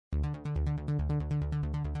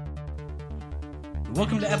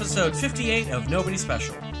Welcome to episode 58 of Nobody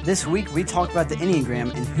Special. This week we talk about the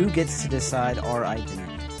Enneagram and who gets to decide our identity.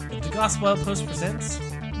 The Gospel Outpost presents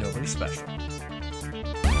Nobody Special.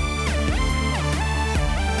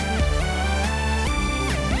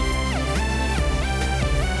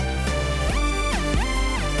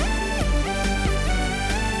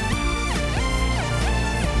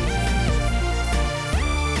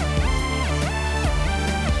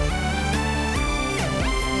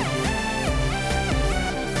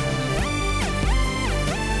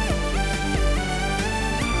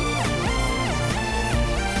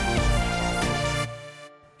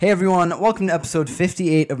 Hey everyone, welcome to episode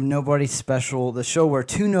 58 of Nobody Special, the show where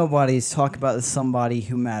two nobodies talk about the somebody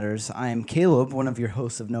who matters. I am Caleb, one of your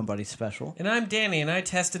hosts of Nobody Special. And I'm Danny, and I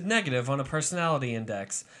tested negative on a personality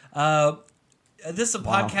index. This is a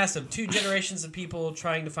podcast of two generations of people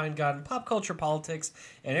trying to find God in pop culture, politics,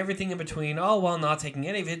 and everything in between, all while not taking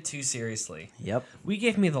any of it too seriously. Yep. We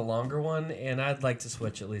gave me the longer one, and I'd like to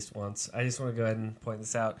switch at least once. I just want to go ahead and point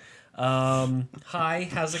this out. Hi,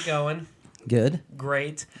 how's it going? Good.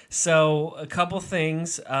 Great. So, a couple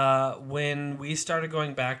things. When we started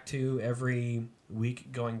going back to every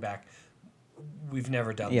week going back, we've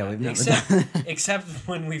never done that. Yeah, we've never done except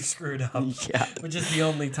when we've screwed up, Yeah. which is the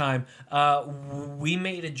only time. We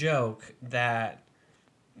made a joke that,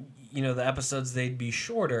 you know, the episodes, they'd be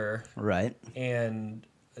shorter. Right. And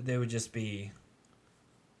they would just be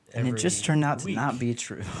And it just turned out to not be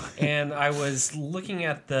true. And I was looking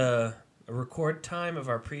at the record time of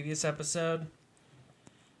our previous episode.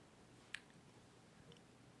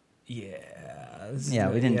 Yeah,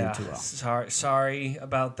 we didn't do too well. Sorry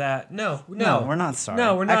about that. No, we're not sorry.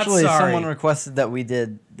 No, we're not Actually, sorry. someone requested that we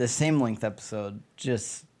did the same length episode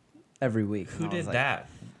just every week. Who and I was did like, that?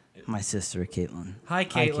 My sister, Caitlin. Hi,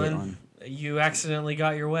 Caitlin. You accidentally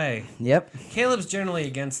got your way. Yep. Caleb's generally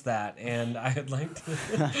against that, and I would like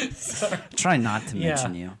to... Sorry. Try not to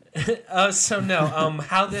mention you.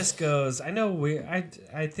 How this goes, I know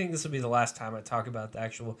I think this will be the last time I talk about the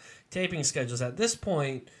actual taping schedules. At this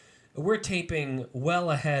point, we're taping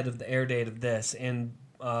well ahead of the air date of this, and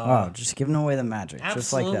just giving away the magic,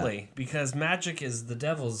 absolutely, just like that. Because magic is the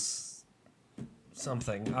devil's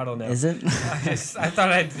something. I don't know. Is it? I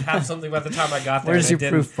thought I'd have something by the time I got there. Where's your and I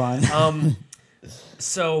proof, Bond?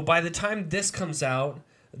 So by the time this comes out,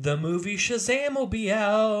 the movie Shazam will be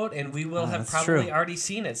out, and we will have probably already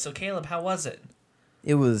seen it. So, Caleb, how was it?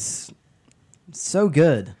 It was so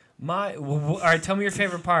good. All right, tell me your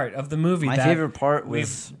favorite part of the movie. My favorite part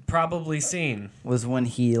was we've probably seen was when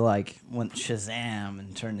he went Shazam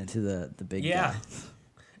and turned into the big guy.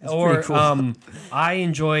 Or cool. I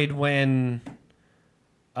enjoyed when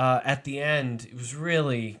at the end it was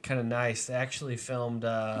really kind of nice. They actually filmed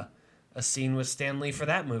a scene with Stan Lee for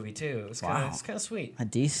that movie too. It was kind of sweet. A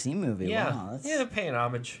DC movie. Yeah, wow, they're paying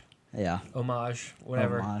homage. Yeah. Homage,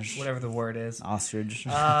 whatever the word is. Ostrich.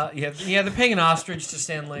 They're paying an ostrich to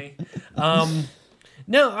Stan Lee.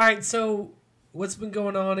 No, all right, so what's been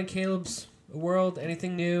going on in Caleb's world?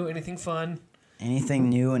 Anything new? Anything fun? Anything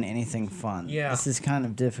new and anything fun. Yeah. This is kind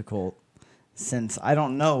of difficult since I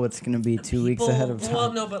don't know what's going to be 2 weeks ahead of time.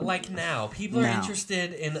 Well, no, but like now. People are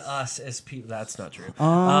interested in us as people. That's not true.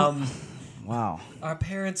 Wow. Our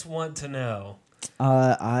parents want to know.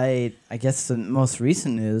 I guess the most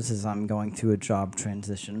recent news is I'm going through a job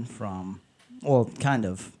transition from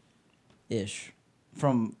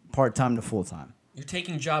part-time to full-time. You're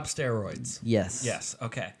taking job steroids. Yes. Yes,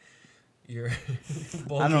 okay. You're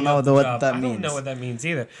I don't know what that means. I don't know what that means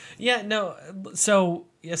either. Yeah, no, so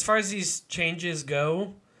as far as these changes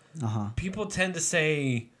go, people tend to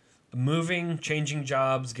say moving, changing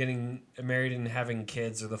jobs, getting married, and having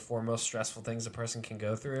kids are the four most stressful things a person can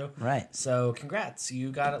go through. Right. So congrats, you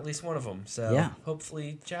got at least one of them. So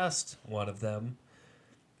hopefully just one of them.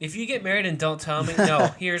 If you get married and don't tell me,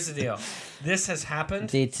 no, here's the deal. This has happened.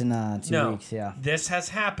 Dates in 2 weeks, yeah. This has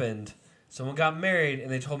happened. Someone got married, and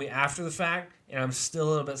they told me after the fact, and I'm still a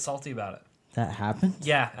little bit salty about it. That happened?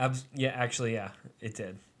 Yeah, actually, it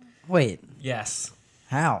did. Wait. Yes.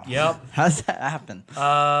 How? Yep. How does that happen?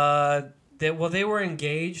 They were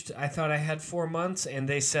engaged. I thought I had 4 months, and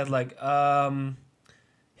they said, like, hey,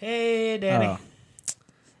 Danny. Oh.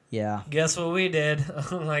 Yeah. Guess what we did?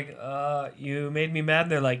 I'm like, you made me mad.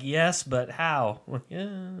 And they're like, yes, but how? I'm like, yeah.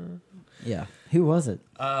 Yeah. Who was it?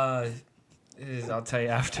 I'll tell you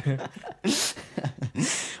after.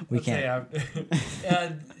 We can't.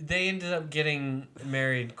 They ended up getting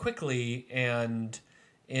married quickly and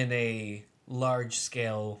in a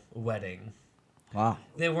large-scale wedding. Wow.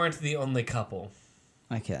 They weren't the only couple.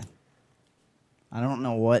 Okay. I don't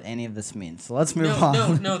know what any of this means. So let's move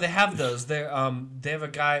on. No, they have those. They have a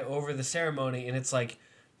guy over the ceremony, and it's like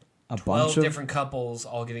a 12 bunch of different couples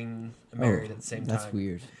all getting married at the same time. That's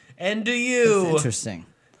weird. And do you interesting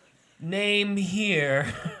name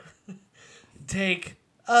here take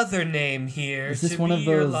other name here is this to one be of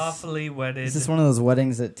your those, lawfully wedded? Is this one of those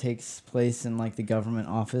weddings that takes place in like the government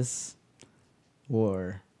office,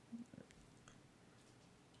 or?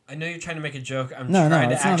 I know you're trying to make a joke. I'm trying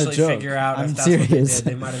to actually figure out if that's what they did.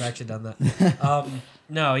 They might have actually done that.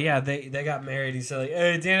 No, yeah, they got married. He said, like,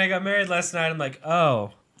 hey, Dan, I got married last night. I'm like,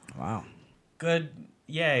 oh. Wow. Good.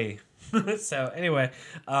 Yay. So, anyway.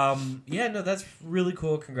 Yeah, no, that's really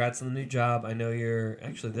cool. Congrats on the new job. I know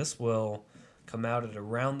this will come out at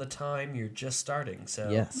around the time you're just starting. So,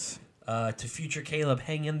 yes. To future Caleb,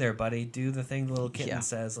 hang in there, buddy. Do the thing the little kitten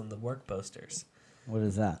says on the work posters. What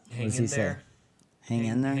is that? Hang what does in he there. say? Hang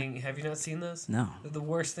in there? Have you not seen those? No. They're the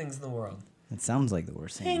worst things in the world. It sounds like the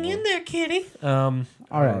worst thing. Hang in there, kitty. All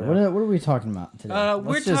right. What are we talking about today?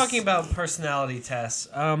 We're talking about personality tests.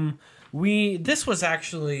 This was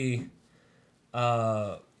actually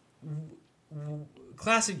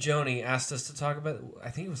Classic Joni asked us to talk about. I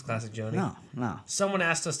think it was Classic Joni. No. Someone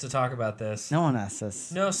asked us to talk about this. No one asked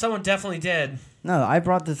us. No, someone definitely did. No, I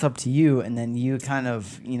brought this up to you, and then you kind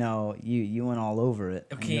of, you went all over it.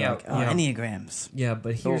 Okay, yeah, Enneagrams. Yeah,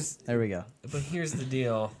 but there we go. But here's the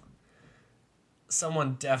deal.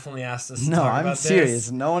 Someone definitely asked us to talk about this. No, I'm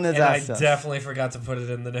serious. No one has asked us. I definitely forgot to put it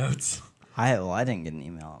in the notes. I didn't get an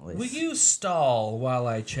email at least. Will you stall while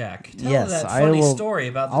I check? Tell yes, that funny story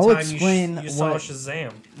about the time you saw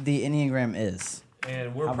Shazam. The Enneagram is.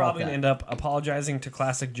 And we're probably going to end up apologizing to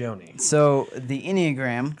Classic Joni. So the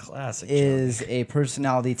Enneagram is a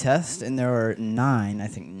personality test, and there are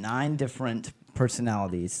 9 different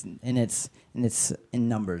personalities, and it's in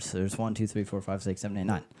numbers. So there's 1, 2, 3, 4, 5, 6, 7, 8,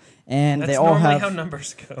 9. And that's they all normally have how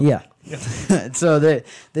numbers go. Yeah. So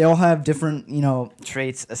they all have different,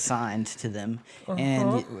 traits assigned to them. Uh-huh.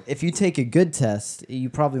 And if you take a good test, you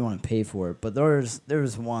probably want to pay for it. But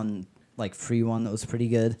there's one like free one that was pretty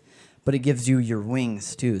good. But it gives you your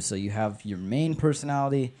wings too. So you have your main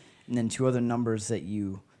personality and then 2 other numbers that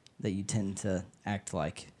you tend to act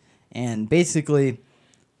like. And basically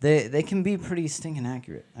they can be pretty stinking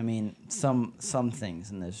accurate. I mean, some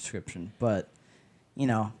things in the description, but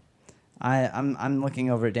I'm looking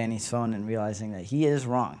over at Danny's phone and realizing that he is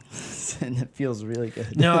wrong, and it feels really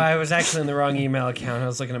good. No, I was actually in the wrong email account. I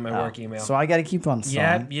was looking at my work email. So I got to keep on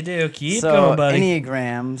stalling. Yeah, you do. Keep going, buddy.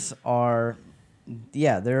 Enneagrams are,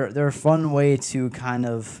 they're a fun way to kind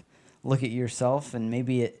of look at yourself and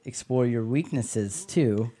maybe explore your weaknesses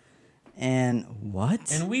too. And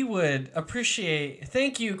what? And we would appreciate,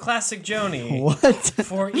 thank you, Classic Joni, what?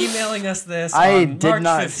 for emailing us this I on did March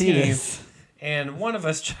not 15th. See this. And one of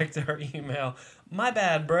us checked our email. My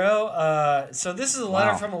bad, bro. So this is a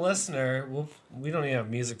letter from a listener. We don't even have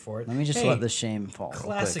music for it. Let me just let the shame fall.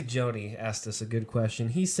 Classic Joni asked us a good question.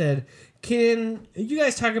 He said, can you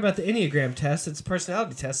guys talk about the Enneagram test? It's a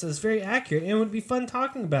personality test. It's very accurate and would be fun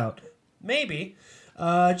talking about. Maybe.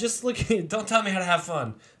 Just look. Don't tell me how to have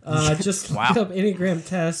fun. Just look up Enneagram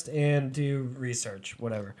test and do research,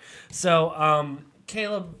 whatever. So,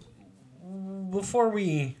 Caleb, before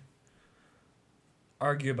we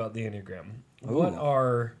argue about the Enneagram, what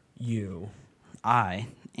are you? I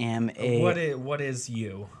am a. What is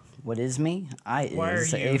you? What is me? Why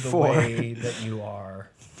is are you a 4. The way that you are?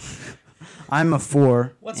 I'm a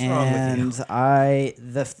 4. What's wrong with you?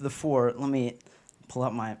 And the 4. Let me pull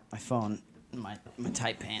out my phone. My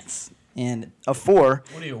tight pants, and a 4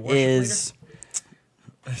 what are you, is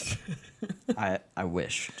I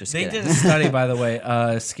wish. Just they kidding. did a study, by the way.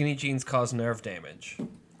 Skinny jeans cause nerve damage.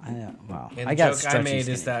 Wow. And the joke I made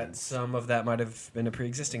is that some of that might have been a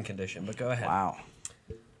pre-existing condition. But go ahead. Wow.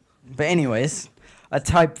 But anyways, a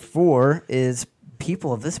type 4 is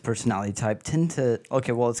people of this personality type tend to.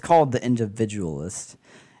 Okay, well, it's called the individualist,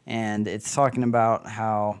 and it's talking about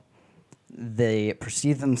how they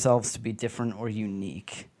perceive themselves to be different or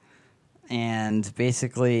unique. And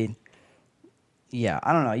basically,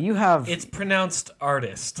 I don't know. You have... It's pronounced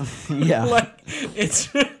artist. Yeah.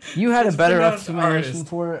 You had a better explanation artist.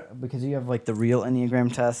 for it because you have, the real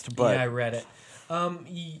Enneagram test, but... Yeah, I read it.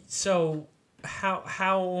 So,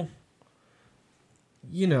 how...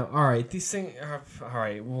 all right, these things... all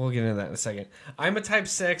right, we'll get into that in a second. I'm a type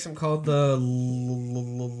 6. I'm called the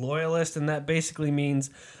loyalist, and that basically means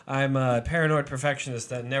I'm a paranoid perfectionist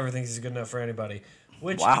that never thinks he's good enough for anybody.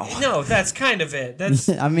 Which, no, that's kind of it. That's.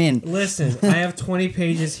 I mean... Listen, I have 20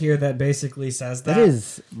 pages here that basically says that. That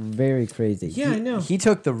is very crazy. Yeah, I know. He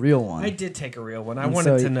took the real one. I did take a real one. I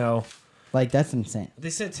wanted to know. Like, that's insane. They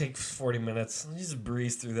said it takes 40 minutes. Just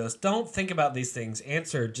breeze through those. Don't think about these things.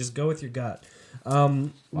 Answer. Just go with your gut.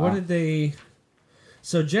 What did they...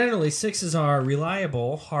 So generally, 6s are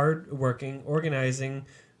reliable, hard-working, organizing,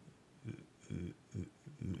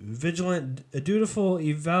 vigilant, dutiful,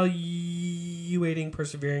 evaluating,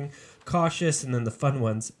 persevering, cautious, and then the fun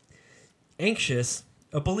ones. Anxious,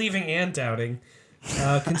 believing and doubting,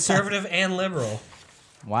 conservative and liberal.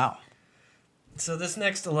 Wow. So this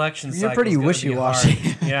next election cycle, you're pretty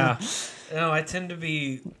wishy-washy. Yeah. No, I tend to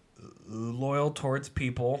be loyal towards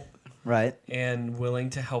people. Right. And willing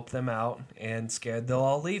to help them out and scared they'll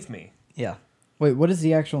all leave me. Yeah. Wait, what is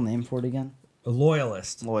the actual name for it again? A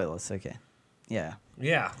loyalist. Loyalist, okay. Yeah.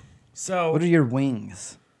 Yeah. So what are your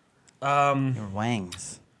wings? Your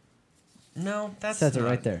wangs. No, that's says it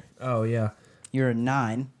right there. Oh yeah. You're a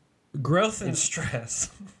 9. Growth and stress.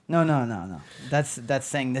 No. That's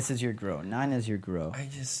saying this is your grow. 9 is your grow.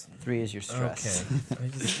 3 is your stress.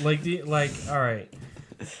 Okay. All right.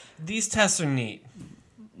 These tests are neat.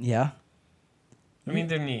 Yeah. I mean,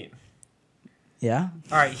 they're neat. Yeah.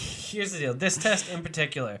 All right. Here's the deal. This test in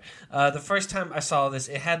particular, the first time I saw this,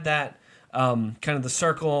 it had that kind of the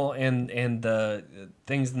circle and the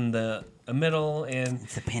things in the middle and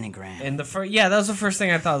it's a pentagram. And that was the first thing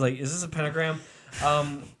I thought. Like, is this a pentagram?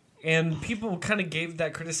 And people kind of gave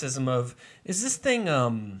that criticism of, is this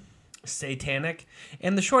thing satanic?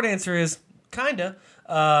 And the short answer is kinda.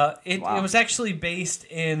 It was actually based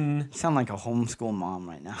in... You sound like a homeschool mom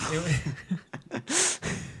right now.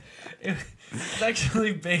 It was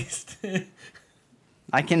actually based in...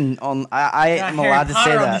 I am allowed to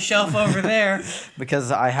say that. On the shelf over there.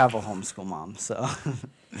 Because I have a homeschool mom, so...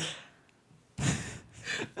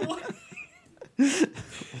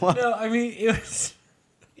 What? No, I mean, it was...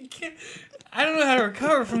 I don't know how to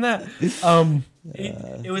recover from that.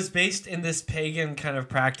 It was based in this pagan kind of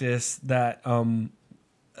practice that...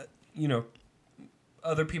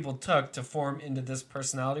 other people took to form into this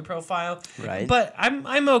personality profile. Right. But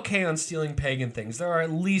I'm okay on stealing pagan things. There are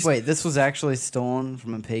at least... Wait, this was actually stolen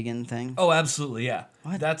from a pagan thing? Oh, absolutely, yeah.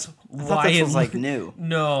 What? That's I thought this was like new.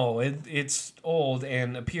 No, it's old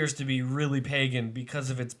and appears to be really pagan because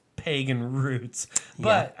of its pagan roots.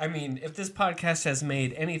 But, I mean, if this podcast has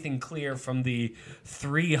made anything clear from the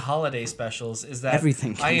 3 holiday specials, is that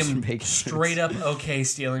everything I am from pagan straight up okay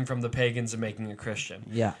stealing from the pagans and making a Christian.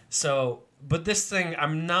 Yeah. So... But this thing,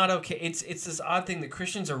 I'm not okay. It's this odd thing that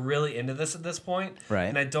Christians are really into this at this point. Right.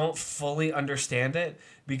 And I don't fully understand it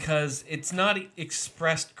because it's not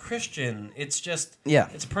expressed Christian. It's just... Yeah.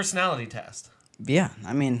 It's a personality test. Yeah.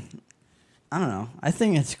 I mean, I don't know. I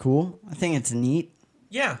think it's cool. I think it's neat.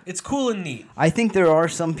 Yeah. It's cool and neat. I think there are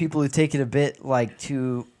some people who take it a bit,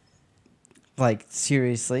 too,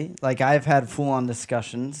 seriously. Like, I've had full-on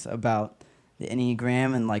discussions about the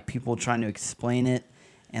Enneagram and, people trying to explain it.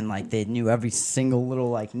 And, they knew every single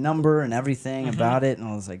little, number and everything about it. And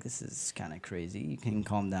I was like, this is kind of crazy. You can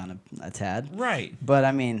calm down a tad. Right. But,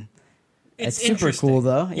 I mean, it's super cool,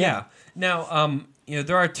 though. Yeah. Now,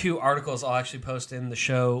 there are 2 articles I'll actually post in the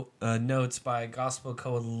show notes by Gospel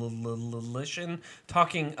Coalition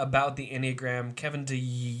talking about the Enneagram. Kevin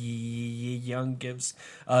DeYoung gives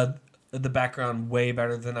the background way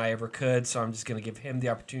better than I ever could. So I'm just going to give him the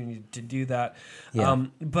opportunity to do that. Yeah.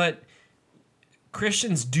 But...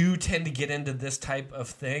 Christians do tend to get into this type of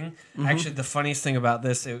thing. Mm-hmm. Actually, the funniest thing about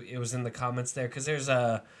this, it was in the comments there, because there's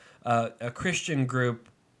a Christian group,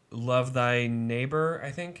 Love Thy Neighbor,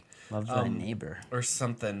 I think. Love Thy Neighbor. Or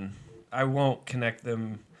something. I won't connect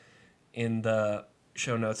them in the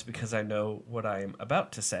show notes because I know what I am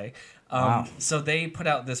about to say. Wow. So they put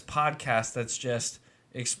out this podcast that's just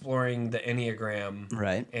exploring the Enneagram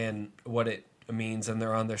right. and what it means, and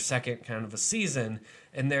they're on their second kind of a season,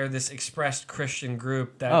 and they're this expressed Christian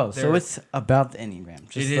group that so it's about the Enneagram,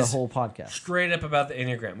 just the whole podcast, straight up about the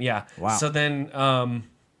Enneagram. Yeah. Wow. So then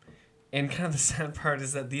and kind of the sad part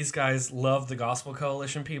is that these guys love the Gospel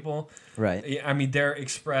Coalition people. Right. I mean, they're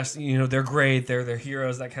expressed, they're great, they're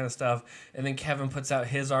heroes, that kind of stuff. And then Kevin puts out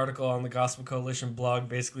his article on the Gospel Coalition blog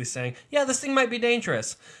basically saying, yeah, this thing might be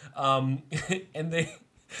dangerous. And they...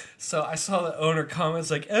 So I saw the owner comments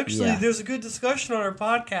actually, there's a good discussion on our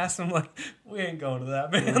podcast. I'm like, we ain't going to that,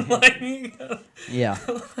 man. Yeah.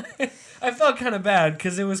 I felt kind of bad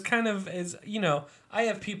because it was kind of, I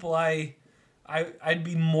have people I'd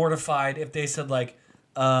be mortified if they said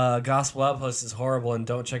Gospel Outpost is horrible and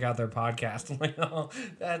don't check out their podcast. I'm like, oh,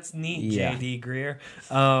 that's neat, JD Greer.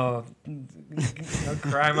 Oh, I'll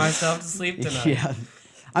cry myself to sleep tonight. Yeah.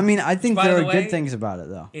 I mean, I think there are good things about it,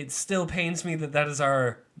 though. It still pains me that is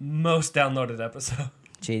our most downloaded episode.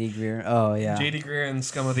 J.D. Greer. Oh, yeah. J.D. Greer and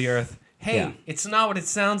Scum of the Earth. Hey, It's not what it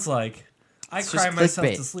sounds like. I cry myself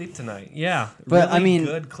to sleep tonight. Yeah, but really I mean,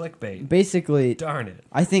 good clickbait. Basically, darn it.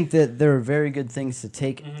 I think that there are very good things to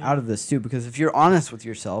take out of this too, because if you're honest with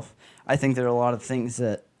yourself, I think there are a lot of things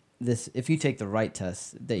that if you take the right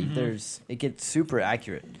test, it gets super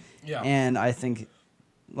accurate. Yeah, and I think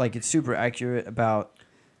like it's super accurate about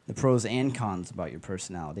the pros and cons about your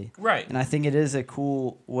personality. Right. And I think it is a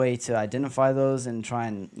cool way to identify those and try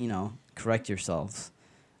and correct yourselves.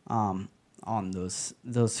 On those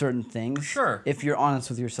certain things. Sure. If you're honest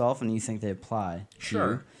with yourself and you think they apply. Sure.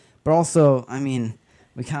 To you. But also, I mean,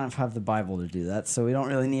 we kind of have the Bible to do that, so we don't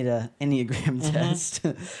really need a Enneagram test.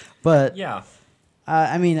 But yeah.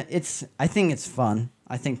 I mean, I think it's fun.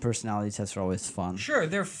 I think personality tests are always fun. Sure,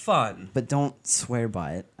 they're fun. But don't swear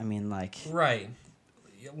by it. I mean, like. Right.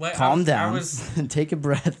 Calm down. Take a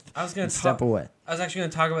breath. I was going to step away. I was actually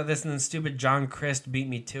going to talk about this, and then stupid John Crist beat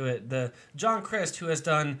me to it. The John Crist, who has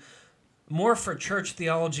done more for church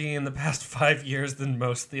theology in the past 5 years than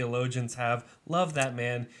most theologians have. Love that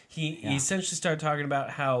man. He essentially started talking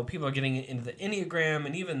about how people are getting into the Enneagram,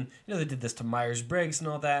 and even, they did this to Myers-Briggs and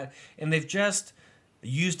all that, and they've just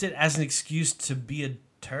used it as an excuse to be a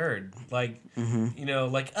turd. Like,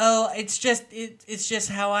 oh, it's just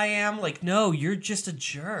how I am. Like, no, you're just a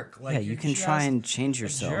jerk. Like, yeah, you can try and change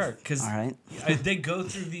yourself. Jerk, because all right. They go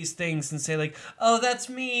through these things and say like, oh, that's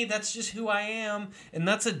me. That's just who I am. And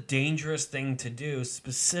that's a dangerous thing to do,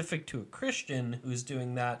 specific to a Christian who's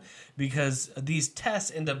doing that, because these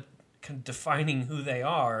tests end up defining who they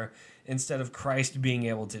are instead of Christ being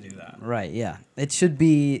able to do that. Right, yeah. It should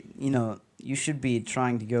be, you should be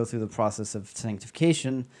trying to go through the process of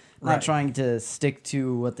sanctification, not trying to stick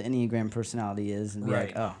to what the Enneagram personality is and be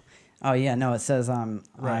like, oh yeah, no, it says I'm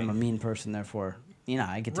a mean person, therefore,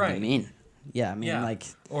 I get to be mean. Yeah, I mean, like,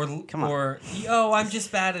 come on. Or, I'm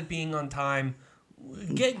just bad at being on time.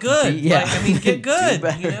 Get good. Get good.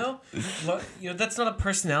 That's not a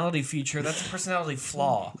personality feature. That's a personality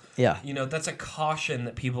flaw. Yeah. That's a caution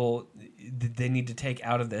that people they need to take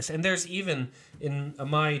out of this. And there's even in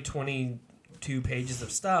my 22 pages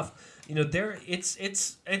of stuff,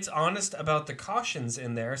 it's honest about the cautions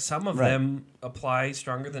in there. Some of them apply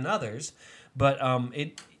stronger than others, but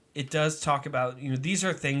it does talk about these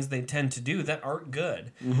are things they tend to do that aren't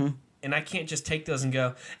good. Mm-hmm. And I can't just take those and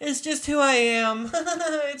go, it's just who I am.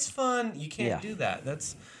 It's fun. You can't do that.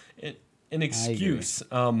 That's an excuse.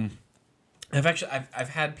 I've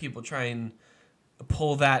had people try and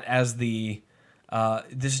pull that as this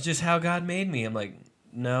is just how God made me. I'm like,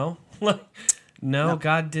 no. No,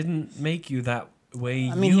 God didn't make you that way.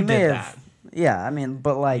 You did that. Yeah, I mean,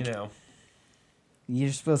 but like,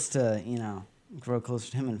 you're supposed to, grow closer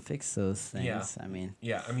to Him and fix those things. Yeah. I mean.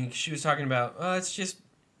 Yeah, I mean, she was talking about, it's just,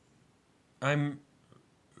 I'm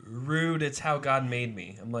rude. It's how God made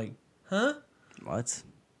me. I'm like, huh? What?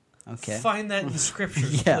 Okay. Find that in the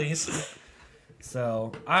scriptures, please.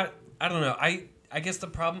 So I don't know. I guess the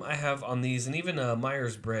problem I have on these, and even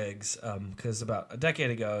Myers-Briggs, because about a decade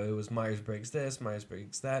ago it was Myers-Briggs this,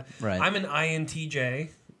 Myers-Briggs that. Right. I'm an INTJ.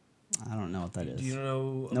 I don't know what that is. Do you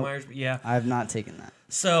know nope. Myers-Briggs? Yeah. I have not taken that.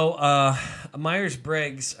 So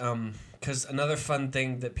Myers-Briggs, because another fun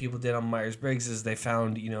thing that people did on Myers-Briggs is they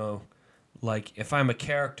found, like if I'm a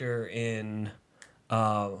character in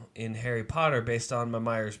Harry Potter based on my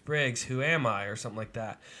Myers-Briggs, who am I, or something like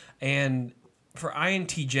that. And for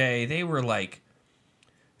INTJ, they were like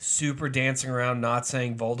super dancing around not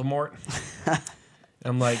saying Voldemort.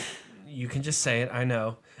 I'm like, you can just say it, I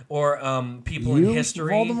know. Or people in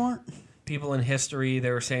history. Voldemort? People in history, they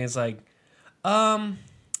were saying it's like, well,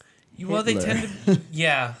 they tend to,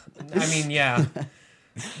 yeah. I mean, yeah.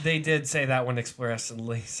 They did say that one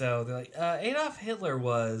expressly. So they're like, Adolf Hitler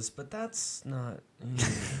was, but that's not.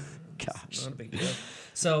 Gosh, not a big deal.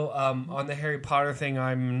 So on the Harry Potter thing,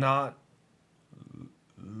 I'm not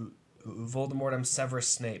Voldemort. I'm Severus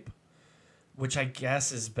Snape, which I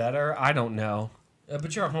guess is better. I don't know.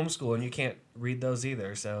 But you're a homeschooler and you can't read those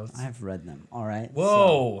either. So I've read them. All right.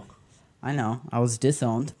 Whoa. So, I know. I was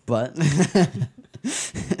disowned, but.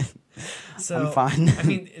 So, I'm fine. I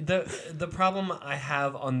mean, the problem I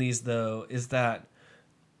have on these, though, is that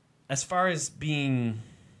as far as being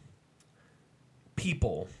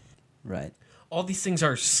people, right, all these things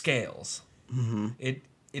are scales. Mm-hmm. It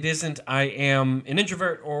isn't I am an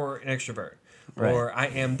introvert or an extrovert, right, or I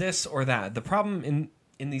am this or that. The problem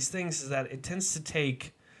in these things is that it tends to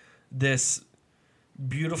take this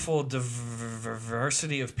beautiful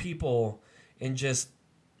diversity of people and just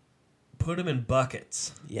put them in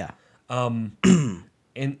buckets. Yeah. And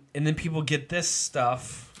then people get this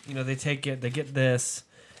stuff, they take it, they get this,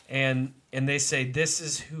 and they say, this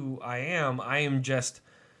is who I am. I'm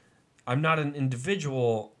I'm not an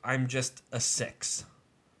individual. I'm just a 6.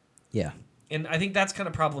 Yeah. And I think that's kind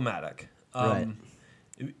of problematic. Right.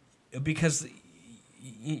 Because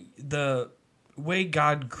the way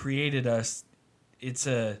God created us,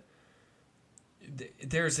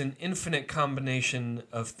 there's an infinite combination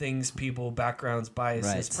of things, people, backgrounds,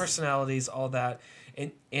 biases, personalities, all that,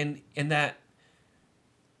 and that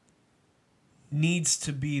needs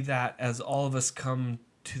to be that as all of us come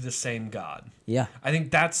to the same God. Yeah. I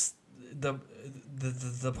think that's the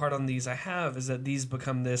part on these I have is that these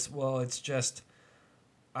become this, well, it's just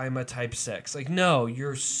I'm a type 6. Like, no,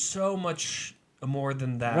 you're so much more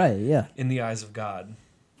than that. Right, yeah. In the eyes of God.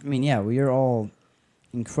 I mean, yeah, we are all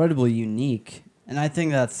incredibly unique. And I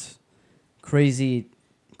think that's crazy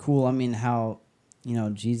cool. I mean, how,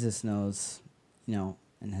 Jesus knows,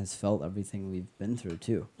 and has felt everything we've been through,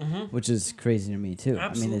 too. Mm-hmm. Which is crazy to me, too.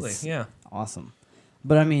 Absolutely, I mean, it's yeah. awesome.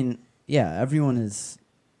 But, I mean, yeah, everyone is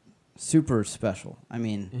super special. I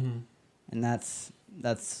mean, and that's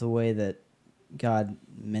the way that God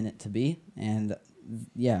meant it to be. And,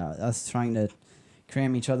 yeah, us trying to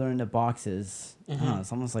cram each other into boxes, I don't know,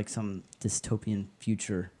 it's almost like some dystopian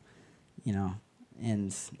future,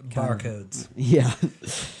 and barcodes. Yeah.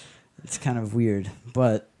 It's kind of weird,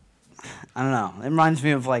 but I don't know. It reminds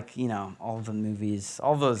me of all the movies.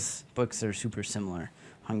 All those books are super similar.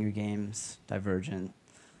 Hunger Games, Divergent,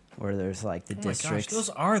 where there's the districts. My gosh, those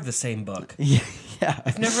are the same book. Yeah.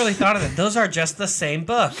 I've never really thought of it. Those are just the same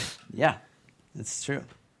book. Yeah, it's true.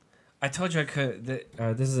 I told you I could.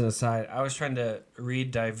 This is an aside. I was trying to read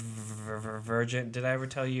Divergent. Did I ever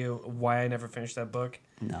tell you why I never finished that book?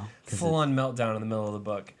 No. Full on meltdown in the middle of the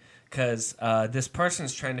book. Because this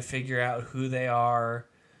person's trying to figure out who they are,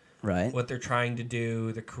 right? What they're trying to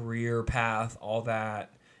do, the career path, all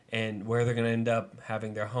that, and where they're going to end up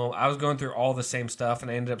having their home. I was going through all the same stuff,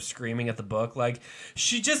 and I ended up screaming at the book, like,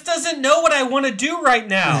 she just doesn't know what I want to do right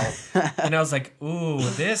now. And I was like, ooh,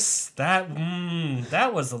 that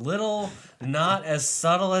was a little not as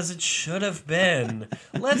subtle as it should have been.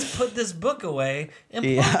 Let's put this book away and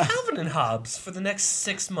play Calvin and Hobbes for the next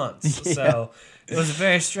 6 months. Yeah. So it was a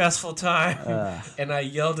very stressful time. And I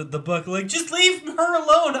yelled at the book, like, just leave her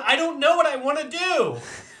alone. I don't know what I want to do.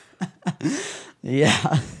 Yeah.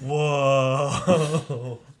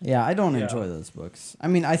 Whoa. Yeah, I don't enjoy those books. I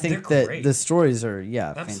mean, I think that great. The stories are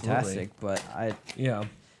Absolutely. Fantastic, but I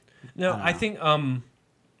think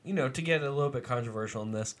to get a little bit controversial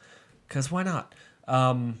in this, because why not?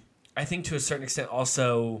 I think to a certain extent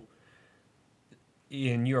also,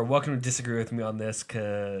 and you are welcome to disagree with me on this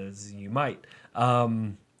because you might.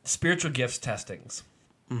 Spiritual gifts testings,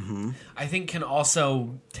 I think can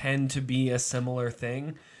also tend to be a similar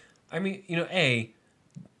thing. I mean,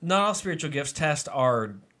 not all spiritual gifts tests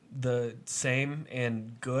are the same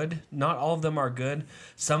and good. Not all of them are good.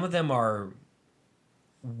 Some of them are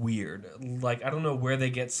weird. Like, I don't know where they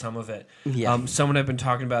get some of it. Yeah. Someone had been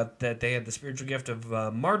talking about that they had the spiritual gift of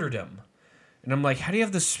martyrdom. And I'm like, how do you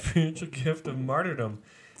have the spiritual gift of martyrdom?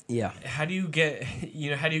 Yeah. How do you get,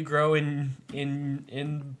 how do you grow in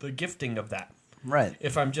the gifting of that? Right.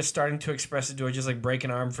 If I'm just starting to express it, do I just break an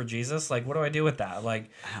arm for Jesus? Like, what do I do with that?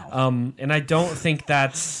 And I don't think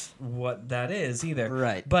that's what that is either.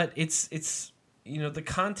 Right. But it's the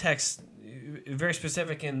context very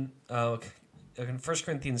specific in 1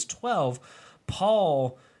 Corinthians 12.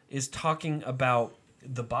 Paul is talking about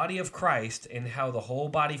the body of Christ and how the whole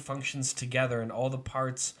body functions together and all the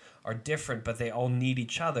parts are different, but they all need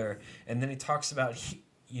each other. And then he talks about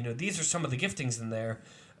these are some of the giftings in there,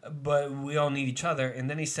 but we all need each other. And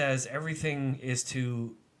then he says everything is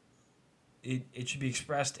it should be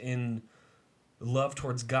expressed in love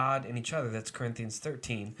towards God and each other. That's Corinthians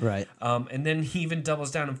 13. Right. And then he even doubles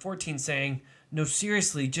down in 14 saying, no,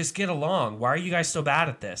 seriously, just get along. Why are you guys so bad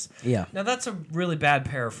at this? Yeah. Now, that's a really bad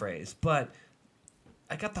paraphrase, but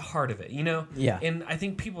I got the heart of it, Yeah. And I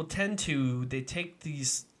think people they take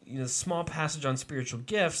these, small passage on spiritual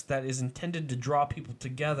gifts that is intended to draw people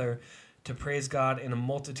together to praise God in a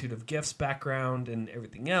multitude of gifts, background, and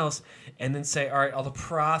everything else, and then say, all right, all the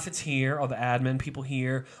prophets here, all the admin people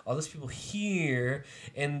here, all those people here,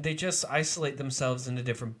 and they just isolate themselves into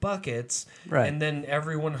different buckets, right. And then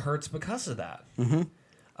everyone hurts because of that.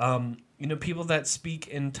 People that speak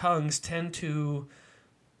in tongues tend to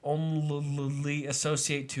only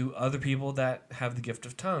associate to other people that have the gift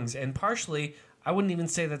of tongues, and partially, I wouldn't even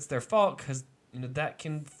say that's their fault, because that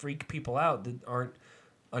can freak people out that aren't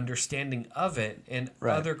understanding of it, and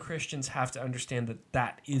right. Other Christians have to understand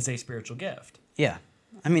that is a spiritual gift. Yeah.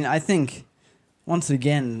 I mean, I think, once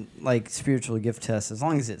again, spiritual gift tests, as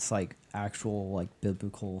long as it's, actual,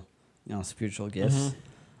 biblical, spiritual gifts,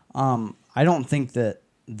 I don't think that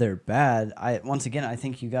they're bad. I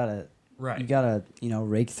think you gotta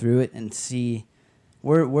rake through it and see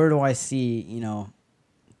where do I see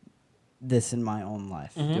this in my own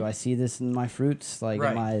life. Mm-hmm. Do I see this in my fruits?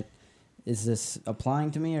 Like, is this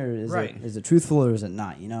applying to me, or is it truthful, or is it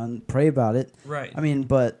not? And pray about it. Right. I mean,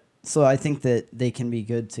 so I think that they can be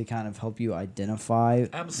good to kind of help you identify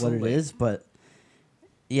what it is. But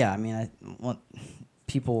yeah, I mean, I want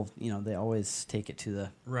people, they always take it to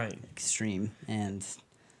the extreme, and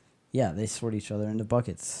yeah, they sort each other into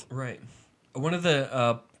buckets. Right. One of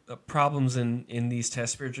the problems in these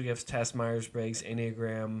tests, spiritual gifts, test, Myers-Briggs,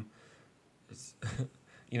 Enneagram,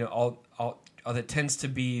 all that tends to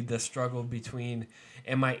be the struggle between,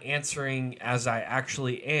 am I answering as I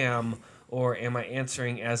actually am, or am I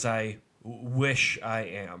answering as I wish I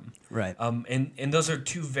am? Right. And those are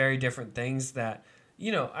two very different things that,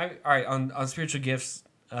 on spiritual gifts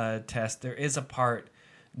test, there is a part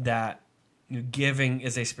that giving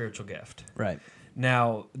is a spiritual gift. Right.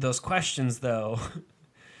 Now, those questions, though,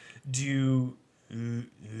 they'll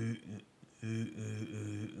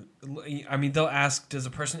ask, does a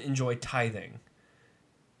person enjoy tithing?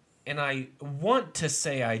 And I want to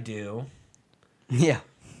say I do. Yeah.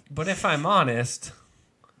 But if I'm honest,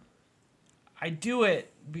 I do it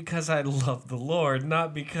because I love the Lord,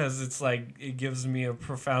 not because it's like it gives me a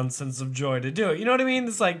profound sense of joy to do it. You know what I mean?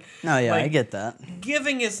 It's like, no, yeah, I get that.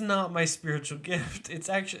 Giving is not my spiritual gift. It's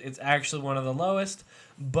actually one of the lowest,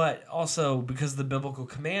 but also because of the biblical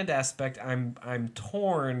command aspect, I'm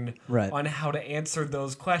torn on how to answer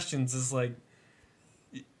those questions. Is like,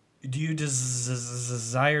 do you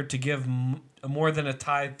desire to give more than a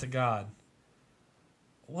tithe to God?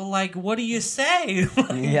 Well, like, what do you say?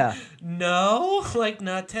 Yeah. No, like,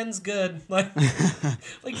 nah, 10's good. Like,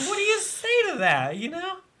 what do you say to that?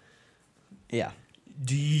 Yeah.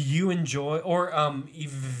 Do you enjoy or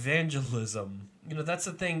evangelism? That's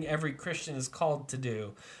the thing every Christian is called to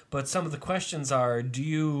do. But some of the questions are: do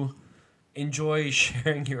you enjoy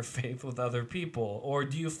sharing your faith with other people, or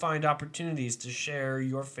do you find opportunities to share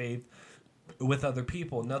your faith with other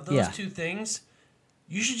people? Now, those two things,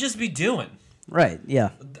 you should just be doing. Right,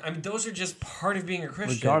 yeah. I mean, those are just part of being a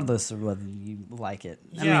Christian. Regardless of whether you like it.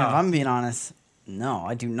 I mean, if I'm being honest, no,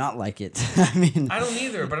 I do not like it. I don't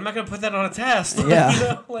either, but I'm not going to put that on a test.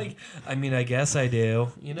 Yeah. I guess I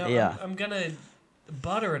do. Yeah. I'm going to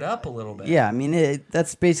butter it up a little bit. Yeah, I mean,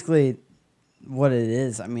 that's basically what it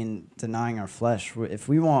is. I mean, denying our flesh. If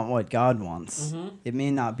we want what God wants, it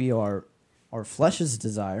may not be our flesh's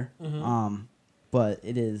desire, but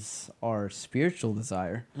it is our spiritual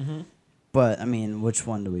desire. Mm-hmm. But, I mean, which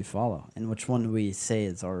one do we follow? And which one do we say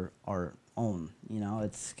is our own?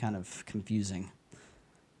 It's kind of confusing.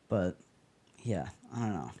 But, yeah, I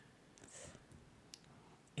don't know.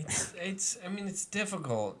 It's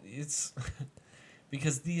difficult. It's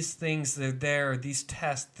because these things, these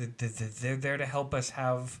tests, they're there to help us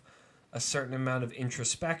have a certain amount of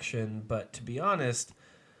introspection. But to be honest,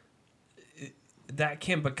 that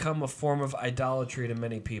can become a form of idolatry to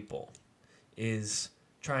many people, is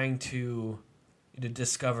trying to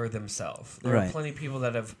discover themselves. There are plenty of people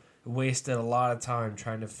that have wasted a lot of time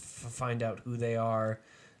trying to find out who they are.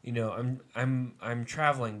 I'm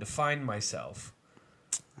traveling to find myself.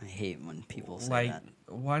 I hate when people say that.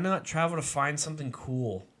 Why not travel to find something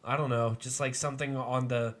cool? I don't know, just like something on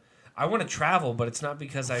the. I want to travel, but it's not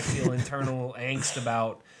because I feel internal angst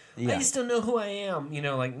about. I just don't know who I am.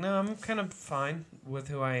 No, I'm kind of fine with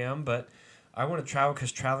who I am, but I want to travel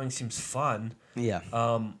because traveling seems fun. Yeah.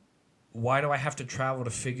 Why do I have to travel to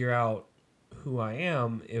figure out who I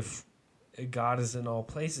am if God is in all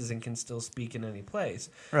places and can still speak in any place?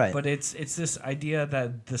 Right. But it's this idea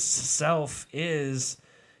that the self is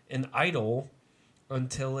an idol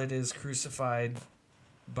until it is crucified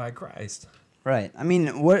by Christ. Right. I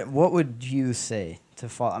mean, what would you say to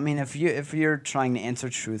follow? I mean, if you're trying to answer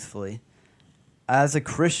truthfully, as a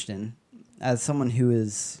Christian, as someone who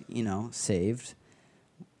is saved.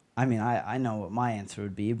 I mean, I know what my answer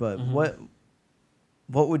would be, but what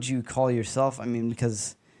would you call yourself? I mean,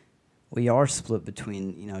 because we are split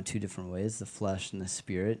between, two different ways, the flesh and the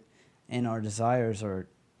spirit, and our desires are,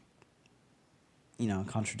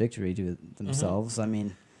 contradictory to themselves. I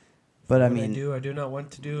mean, but what I do not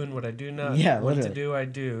want to do, and what I do not want to do, I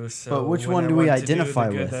do. So but which one do we identify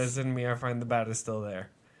with? The good that is in me, I find the bad is still there.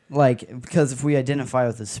 Because if we identify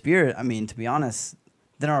with the spirit, I mean, to be honest,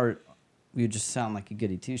 then we would just sound like a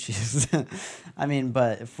goody two-shoes. I mean,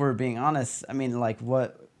 but if we're being honest, I mean,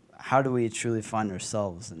 how do we truly find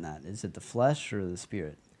ourselves in that? Is it the flesh or the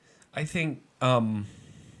spirit? I think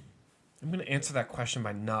I'm going to answer that question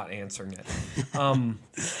by not answering it.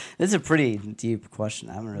 It's a pretty deep question.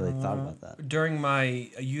 I haven't really thought about that. During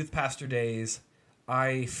my youth pastor days,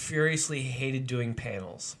 I furiously hated doing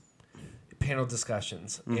panel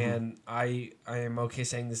discussions. Mm-hmm. And I am okay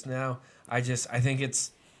saying this now. I think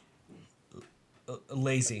it's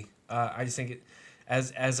lazy. I just think it,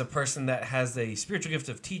 as a person that has the spiritual gift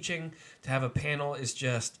of teaching, to have a panel is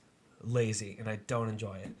just lazy, and I don't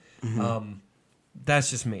enjoy it. Mm-hmm.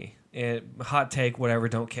 That's just me. Hot take, whatever,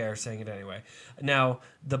 don't care, saying it anyway. Now,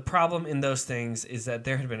 the problem in those things is that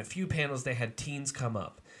there had been a few panels, they had teens come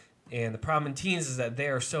up. And the problem in teens is that they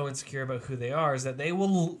are so insecure about who they are is that they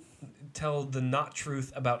will tell the not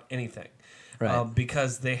truth about anything. Right.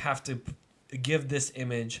 Because they have to give this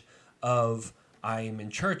image of, I am in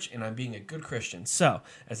church and I'm being a good Christian. So,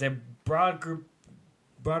 as they brought a group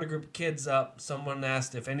of kids up, someone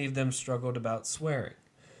asked if any of them struggled about swearing.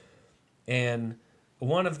 And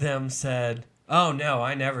one of them said, "Oh, no,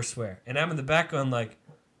 I never swear." And I'm in the background like,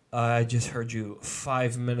 I just heard you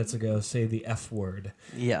 5 minutes ago say the F word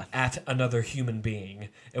at another human being.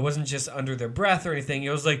 It wasn't just under their breath or anything. It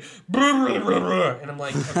was like, brr, brr, brr, brr. And I'm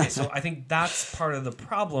like, okay, so I think that's part of the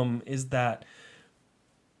problem is that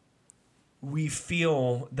we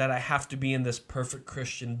feel that I have to be in this perfect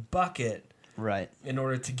Christian bucket in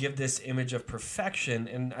order to give this image of perfection.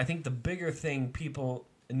 And I think the bigger thing people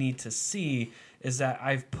need to see is that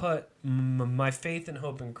I've put my faith and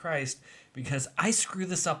hope in Christ because I screw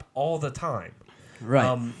this up all the time.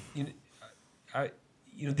 Right.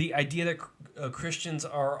 The idea that Christians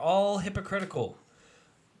are all hypocritical.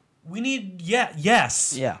 We need,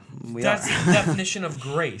 yes. Yeah, that's the definition of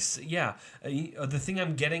grace. Yeah. The thing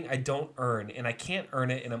I'm getting, I don't earn, and I can't earn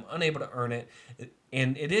it, and I'm unable to earn it.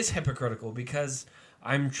 And it is hypocritical because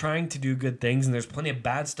I'm trying to do good things, and there's plenty of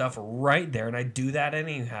bad stuff right there, and I do that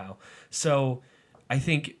anyhow. So I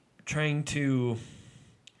think trying to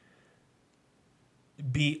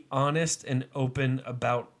be honest and open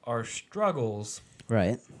about our struggles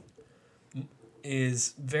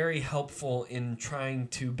is very helpful in trying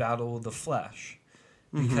to battle the flesh.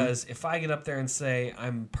 Because if I get up there and say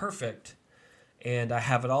I'm perfect and I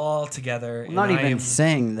have it all together, and not even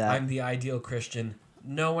saying that I'm the ideal Christian,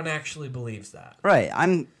 no one actually believes that. Right.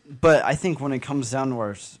 But I think when it comes down to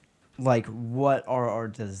our, like, what are our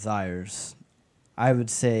desires, I would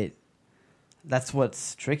say that's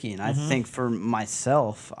what's tricky. And I think for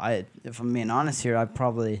myself, if I'm being honest here, I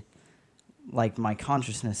probably, like, my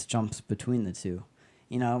consciousness jumps between the two.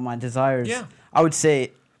 You know, my desires. Yeah. I would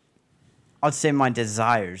say my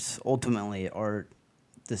desires ultimately are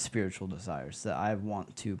the spiritual desires that I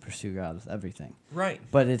want to pursue God with everything. Right.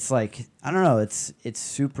 But it's like, I don't know, it's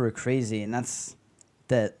super crazy, and that's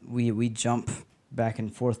that we jump back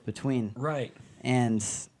and forth between. Right. And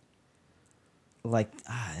like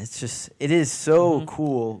it is so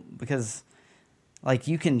cool because like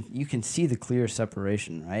you can see the clear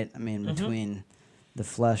separation, right? I mean, between the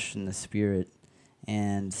flesh and the spirit,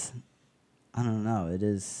 and I don't know,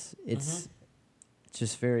 it's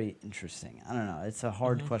just very interesting. I don't know. It's a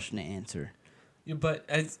hard question to answer. Yeah, but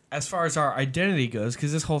as far as our identity goes,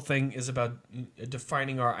 because this whole thing is about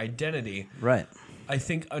defining our identity. Right. I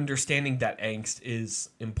think understanding that angst is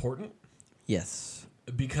important. Yes.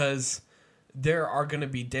 Because there are going to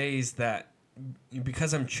be days that,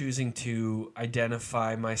 because I'm choosing to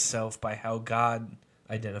identify myself by how God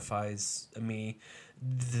identifies me,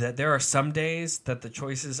 that there are some days that the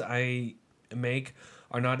choices I make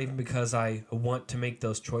are not even because I want to make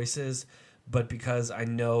those choices, but because I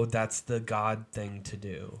know that's the God thing to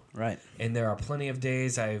do. Right. And there are plenty of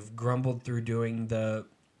days I've grumbled through doing the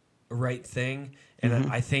right thing,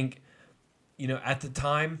 and I think, at the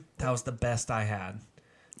time, that was the best I had.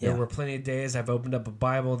 There were plenty of days I've opened up a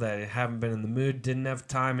Bible that I haven't been in the mood, didn't have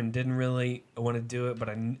time, and didn't really want to do it, but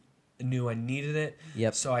I knew I needed it.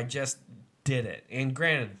 Yep. So I just did it. And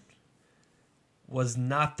granted, was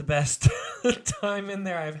not the best time in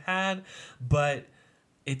there I've had, but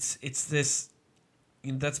it's this,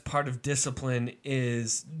 that's part of discipline,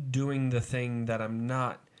 is doing the thing that I'm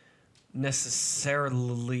not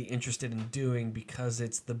necessarily interested in doing because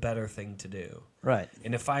it's the better thing to do. Right.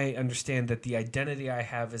 And if I understand that the identity I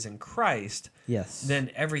have is in Christ,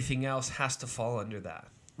 then everything else has to fall under that.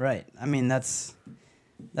 Right. I mean, that's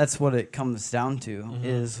what it comes down to,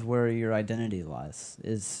 is where your identity lies.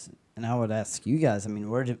 And I would ask you guys, I mean,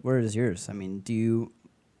 where is yours? I mean, do you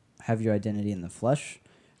have your identity in the flesh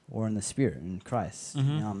or in the spirit, in Christ?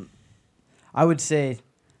 I would say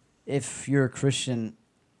if you're a Christian,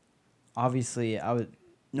 obviously,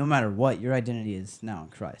 no matter what, your identity is now in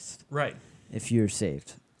Christ. Right. If you're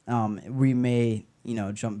saved. We may,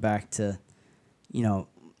 jump back to,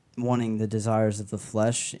 wanting the desires of the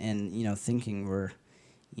flesh and, thinking we're,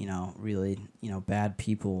 really, bad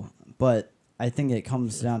people. But I think it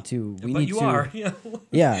comes down to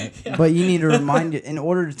yeah. But you need to remind it in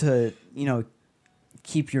order to,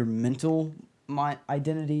 keep your mental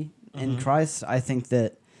identity in Christ. I think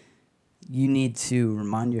that you need to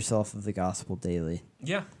remind yourself of the gospel daily.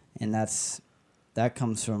 Yeah. And that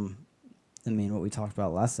comes from, what we talked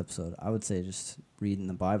about last episode. I would say just reading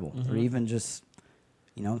the Bible or even just,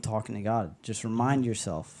 talking to God. Just remind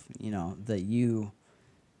yourself, that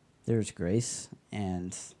there's grace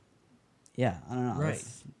and, yeah, I don't know. Right.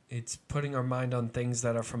 It's putting our mind on things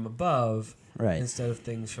that are from above right. instead of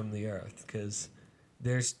things from the earth, because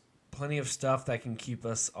there's plenty of stuff that can keep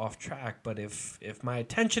us off track. But if my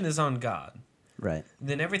attention is on God, right,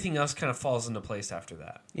 then everything else kind of falls into place after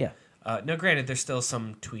that. Yeah. Now, granted, there's still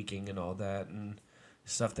some tweaking and all that and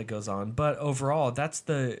stuff that goes on, but overall, that's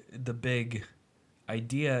the big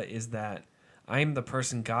idea, is that I am the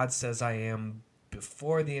person God says I am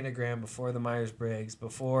before the Enneagram, before the Myers-Briggs,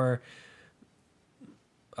 before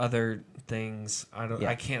other things.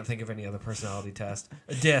 I can't think of any other personality test.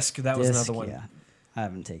 A DISC, that was another one. Yeah. I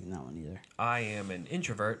haven't taken that one either. I am an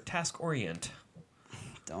introvert, task-orient.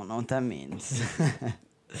 Don't know what that means.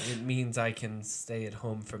 It means I can stay at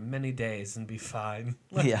home for many days and be fine.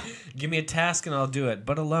 Yeah. Give me a task and I'll do it,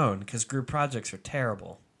 but alone, because group projects are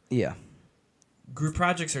terrible. Yeah. Group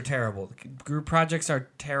projects are terrible. Group projects are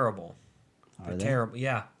terrible. Are they? Terrible.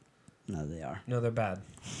 Yeah. No, they are. No, they're bad.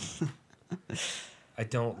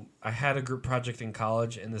 I had a group project in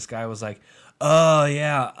college, and this guy was like, "Oh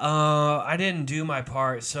yeah, I didn't do my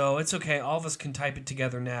part, so it's okay. All of us can type it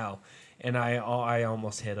together now." And I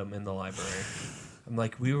almost hit him in the library. I'm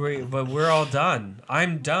like, but we're all done.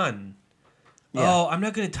 I'm done. Yeah. Oh, I'm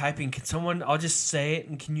not good at typing. I'll just say it,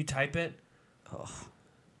 and can you type it? Oh.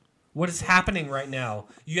 What is happening right now?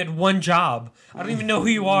 You had one job. I don't even know who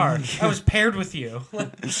you are. I was paired with you.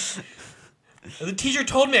 The teacher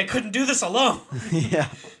told me I couldn't do this alone. Yeah.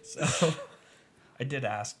 So I did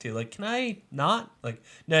ask too. Like, can I not? Like,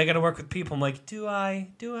 no, I got to work with people. I'm like, do I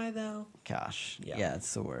though? Gosh. Yeah,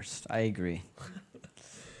 it's the worst. I agree.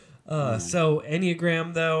 So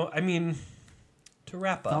Enneagram though, to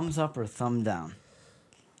wrap up. Thumbs up or thumb down?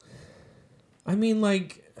 I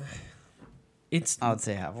would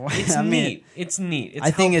say halfway. It's neat. It's neat. It's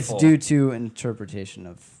I think it's due to interpretation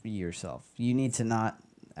of yourself. You need to not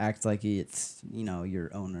act like it's,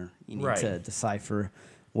 your owner. You need to decipher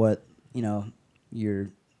what, your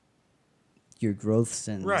growths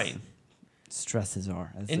and stresses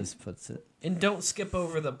are, as this puts it. And don't skip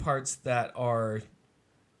over the parts that are,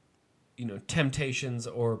 temptations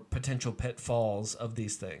or potential pitfalls of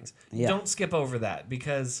these things. Yeah. Don't skip over that,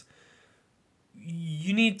 because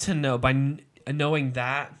you need to know, by knowing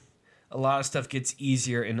that, a lot of stuff gets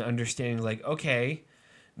easier in understanding, like, okay,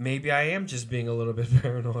 maybe I am just being a little bit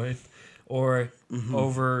paranoid or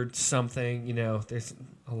over something, I'll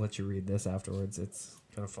let you read this afterwards. It's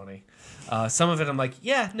kind of funny. Some of it I'm like,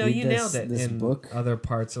 yeah, no, you nailed it. This book. Other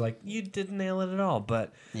parts are like, you didn't nail it at all.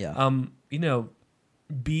 But,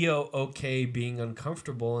 be okay being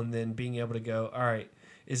uncomfortable, and then being able to go, all right,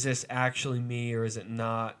 is this actually me or is it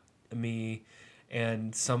not me?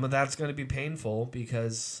 And some of that's going to be painful,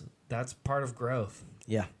 because that's part of growth.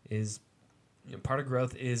 Yeah. Part of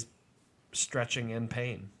growth is stretching and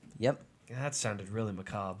pain. Yep. That sounded really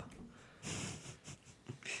macabre.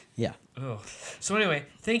 Yeah. Oh. So anyway,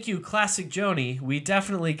 thank you, Classic Joni. We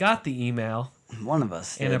definitely got the email. One of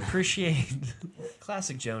us did. And appreciate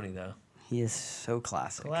Classic Joni, though. He is so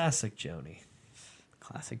classic. Classic Joni.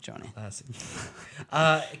 Classic Joni. Classic.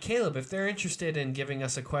 Caleb, if they're interested in giving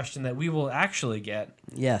us a question that we will actually get.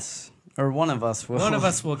 Yes. Or one of us will. One of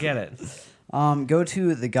us will get it. Go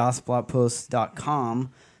to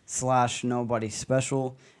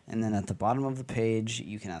thegospelpost.com/nobodyspecial, and then at the bottom of the page,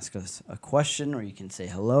 you can ask us a question, or you can say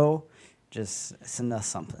hello. Just send us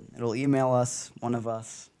something. It'll email us, one of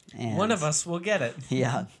us. And one of us will get it.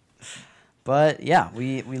 Yeah. But, yeah,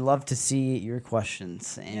 we love to see your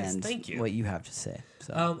questions and what you have to say.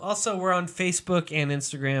 So. Also, we're on Facebook and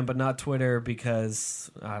Instagram, but not Twitter, because,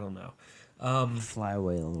 I don't know. Fly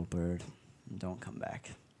away, little bird. Don't come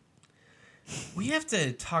back. We have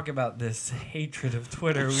to talk about this hatred of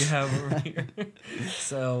Twitter we have over here.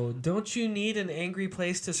 So, don't you need an angry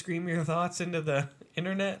place to scream your thoughts into the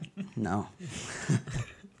internet? No.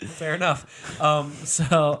 Fair enough.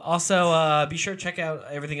 So, also, be sure to check out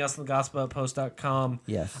everything else on thegospelpost.com.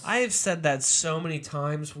 Yes. I have said that so many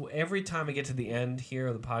times. Every time I get to the end here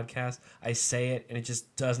of the podcast, I say it, and it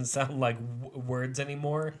just doesn't sound like words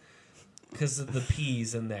anymore. because of the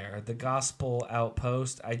P's in there. The Gospel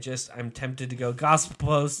Outpost. I'm tempted to go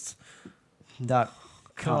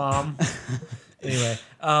gospelpost.com. Anyway,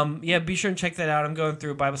 be sure and check that out. I'm going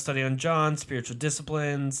through a Bible study on John, spiritual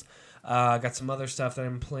disciplines. Got some other stuff that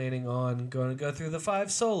I'm planning on. Going to go through the 5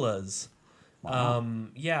 solas.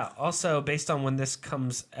 Wow. Also, based on when this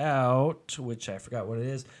comes out, which I forgot what it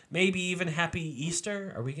is, maybe even Happy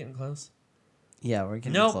Easter. Are we getting close? Yeah, we're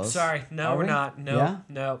getting close. Nope, sorry. No, we're not.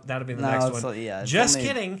 No, that'll be the next one. Just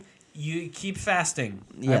kidding. You keep fasting.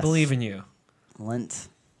 Yes. I believe in you. Lent.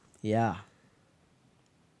 Yeah.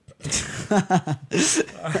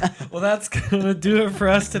 Well, that's going to do it for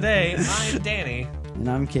us today. I'm Danny. And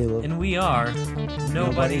I'm Caleb. And we are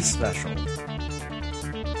Nobody Special.